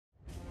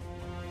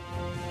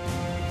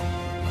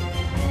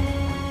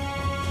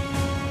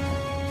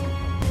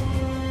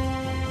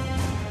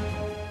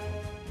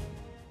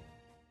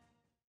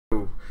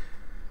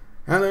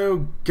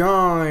Hello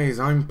guys,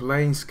 I'm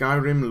playing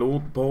Skyrim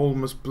Lord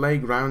Balmer's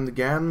Playground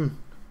again.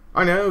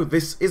 I know,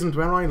 this isn't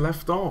where I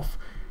left off.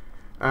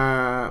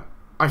 I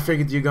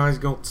figured you guys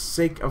got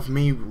sick of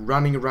me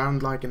running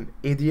around like an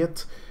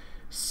idiot,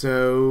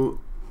 so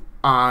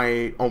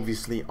I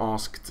obviously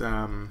asked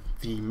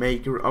the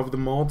maker of the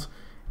mod,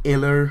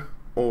 Iller,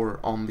 or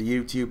on the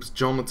YouTube's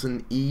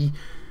Jonathan E,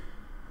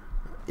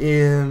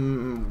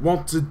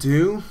 what to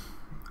do.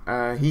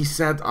 He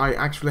said I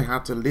actually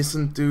had to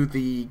listen to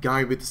the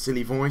guy with the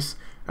silly voice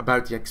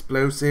about the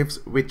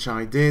explosives, which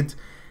I did.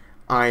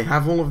 I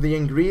have all of the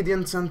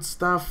ingredients and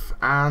stuff,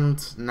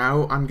 and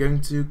now I'm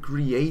going to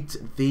create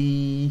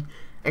the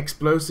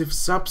explosive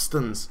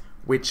substance,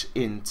 which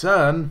in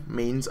turn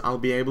means I'll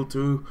be able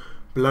to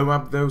blow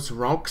up those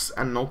rocks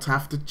and not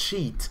have to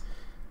cheat.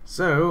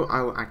 So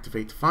I'll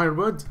activate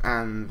firewood,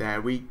 and there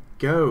we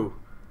go.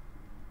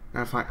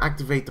 Now if I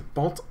activate the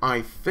pot,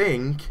 I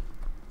think,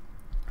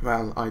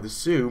 well, I'd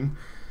assume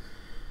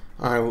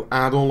I'll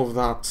add all of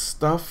that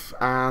stuff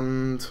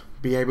and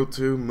be able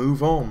to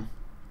move on.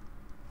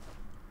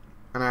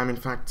 And I'm in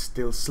fact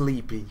still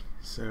sleepy,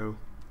 so...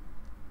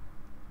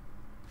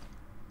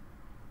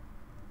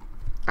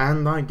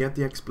 And I get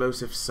the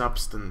explosive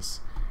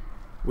substance,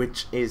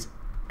 which is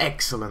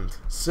excellent.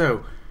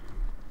 So,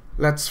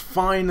 let's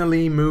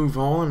finally move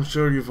on. I'm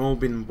sure you've all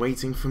been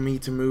waiting for me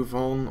to move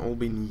on, all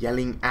been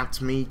yelling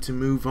at me to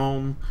move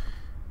on,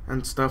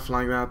 and stuff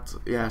like that.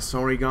 Yeah,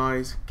 sorry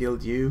guys,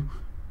 killed you.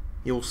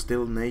 You're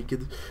still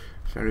naked.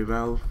 Very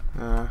well.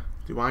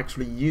 Do I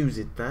actually use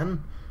it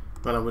then?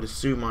 Well, I would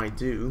assume I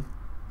do.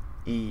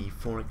 E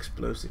for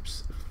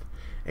explosives.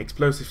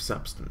 Explosive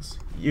substance.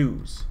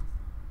 Use.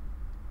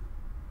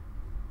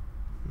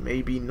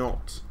 Maybe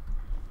not.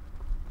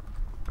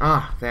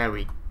 Ah, there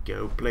we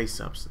go. Place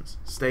substance.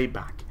 Stay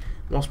back.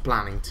 Was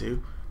planning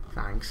to.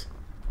 Thanks.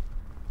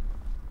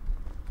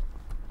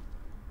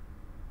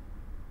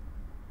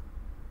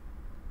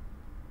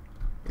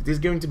 Is this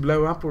going to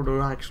blow up, or do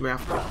I actually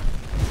have to...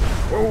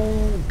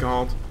 Oh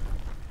god.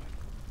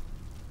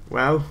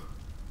 Well,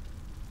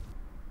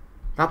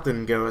 that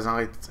didn't go as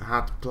I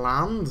had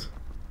planned.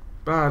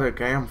 But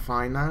okay, I'm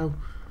fine now.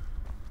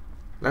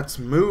 Let's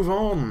move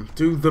on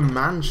to the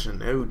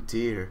mansion. Oh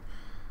dear.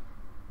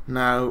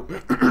 Now,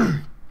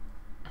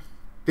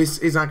 this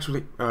is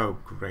actually... Oh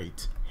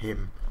great,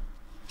 him.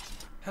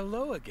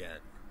 Hello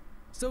again.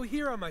 So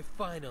here are my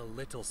final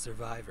little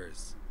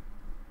survivors.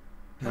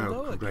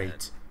 Hello Oh great. again.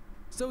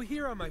 So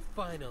here are my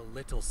final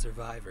little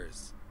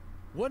survivors.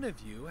 One of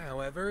you,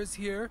 however, is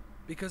here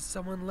because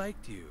someone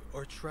liked you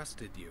or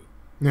trusted you.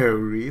 No,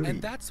 really?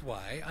 And that's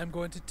why I'm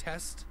going to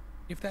test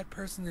if that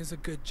person is a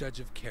good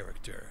judge of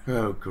character.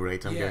 Oh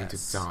great, I'm going to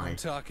Yes, die. I'm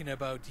talking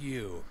about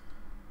you.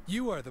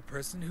 You are the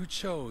person who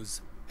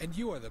chose, and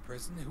you are the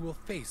person who will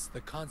face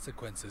the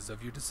consequences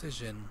of your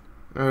decision.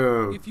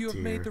 Oh If you have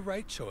dear. made the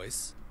right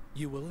choice,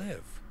 you will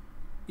live.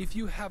 If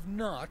you have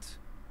not,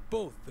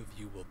 both of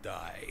you will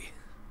die.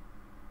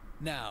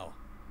 Now,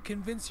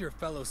 convince your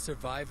fellow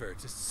survivor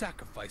to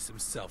sacrifice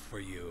himself for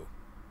you.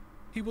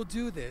 He will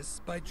do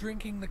this by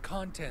drinking the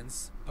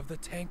contents of the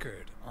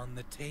tankard on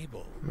the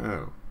table.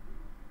 Oh.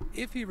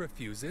 If he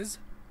refuses,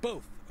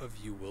 both of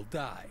you will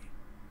die.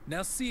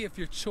 Now see if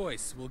your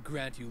choice will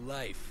grant you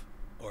life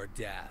or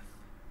death.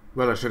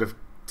 Well, I should have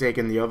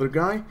taken the other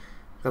guy.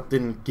 That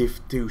didn't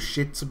give two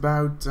shits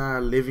about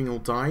living or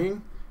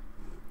dying.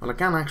 Well, I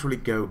can actually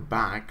go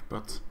back,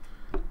 but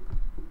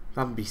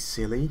that'd be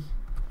silly.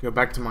 Go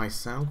back to my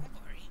cell. Don't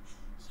worry,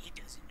 he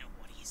doesn't know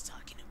what he's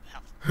talking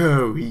about.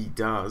 Oh, he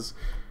does.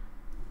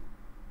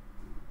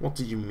 What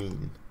do you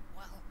mean?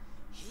 Well,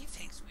 he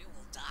thinks we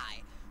will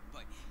die,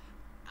 but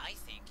I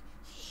think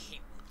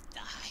he will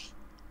die.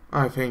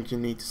 I think you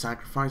need to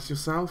sacrifice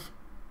yourself.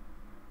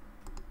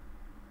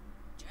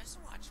 Just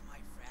watch, my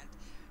friend.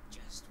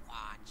 Just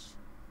watch.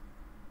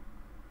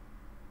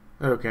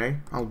 Okay,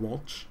 I'll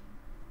watch.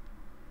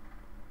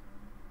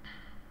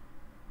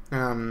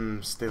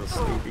 I'm still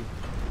sleepy.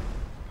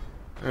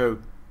 Oh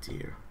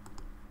dear.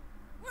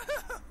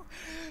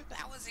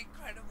 That was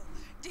incredible.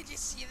 Did you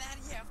see that?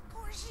 Yeah, of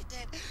course you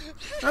did.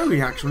 Oh, he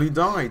actually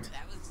died.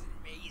 That was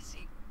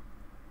amazing.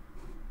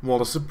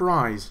 What a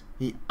surprise.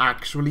 He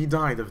actually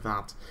died of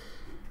that.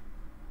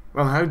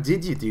 Well, how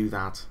did you do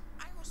that?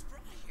 I was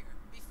brought here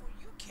before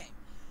you came,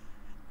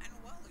 and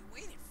while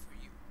we waited for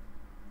you,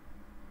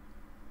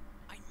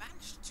 I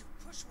managed to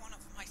push one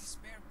of my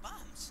spare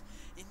bombs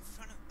in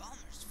front of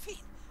Balmer's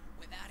feet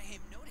without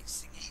him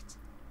noticing it.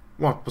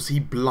 What, was he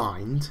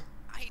blind?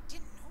 I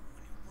didn't know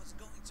when it was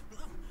going to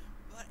blow,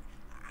 but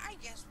I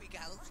guess we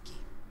got lucky.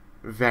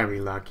 Very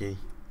lucky.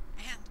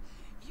 And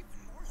even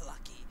more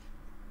lucky,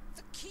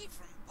 the key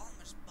from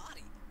Balmer's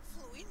body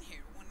flew in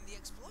here when the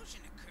explosion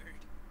occurred.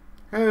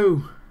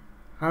 Oh,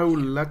 how Here,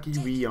 lucky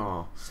take we it,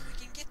 are. so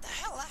we can get the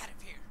hell out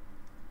of here.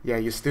 Yeah,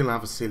 you still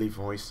have a silly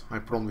voice. I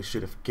probably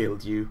should have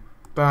killed you.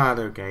 But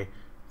okay.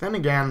 Then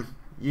again,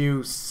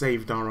 you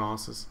saved our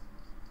asses.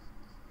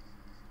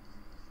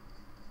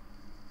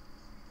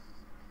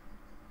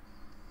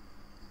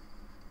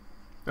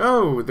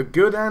 Oh, the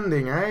good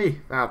ending, eh?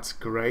 That's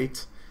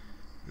great.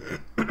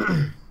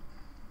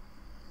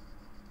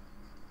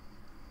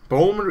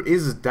 Balmer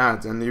is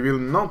dead and he will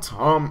not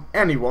harm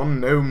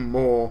anyone no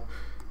more.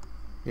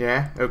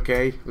 Yeah,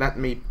 okay, let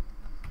me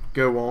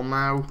go on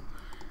now.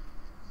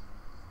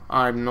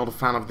 I'm not a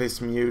fan of this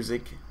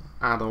music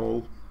at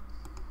all.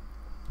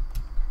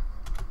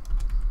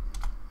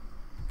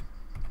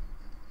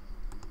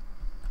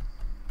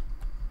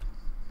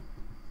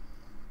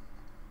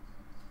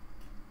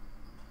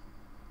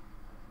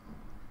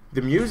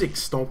 The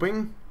music's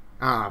stopping.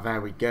 Ah, there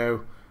we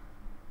go.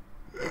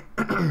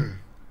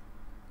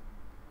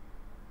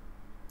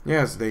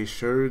 Yes, they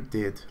sure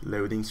did.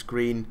 Loading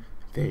screen.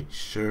 They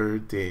sure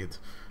did.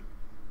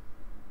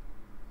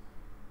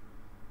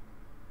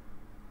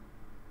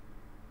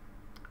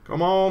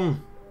 Come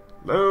on!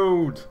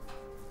 Load!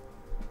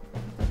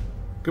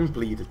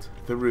 Completed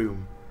the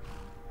room.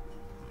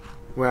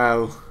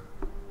 Well,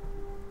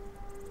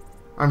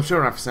 I'm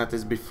sure I've said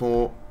this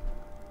before.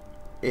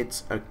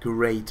 It's a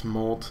great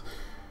mod.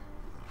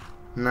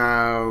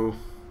 Now,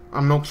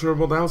 I'm not sure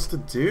what else to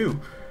do.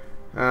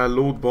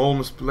 Lord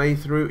Balmer's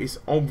playthrough is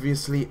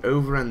obviously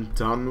over and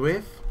done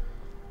with.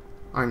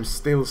 I'm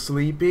still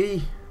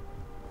sleepy.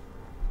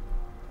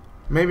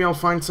 Maybe I'll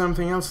find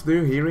something else to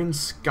do here in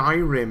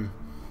Skyrim.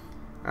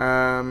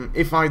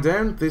 If I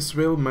don't, this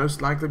will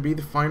most likely be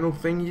the final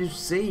thing you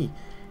see.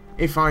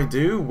 If I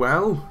do,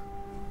 well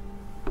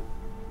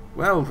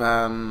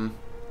then,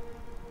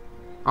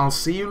 I'll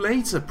see you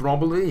later,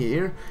 probably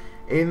here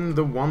in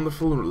the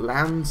wonderful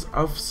lands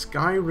of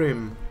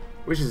Skyrim.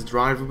 Which is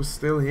drivable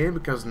still here,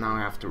 because now I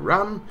have to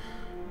run.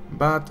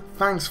 But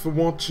thanks for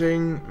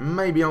watching.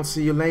 Maybe I'll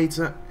see you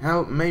later.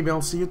 Hell, maybe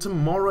I'll see you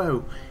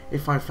tomorrow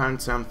if I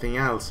found something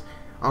else.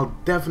 I'll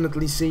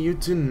definitely see you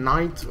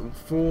tonight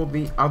for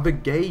the other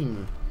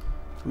game.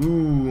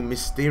 Ooh,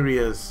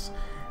 mysterious.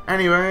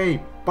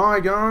 Anyway, bye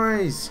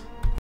guys.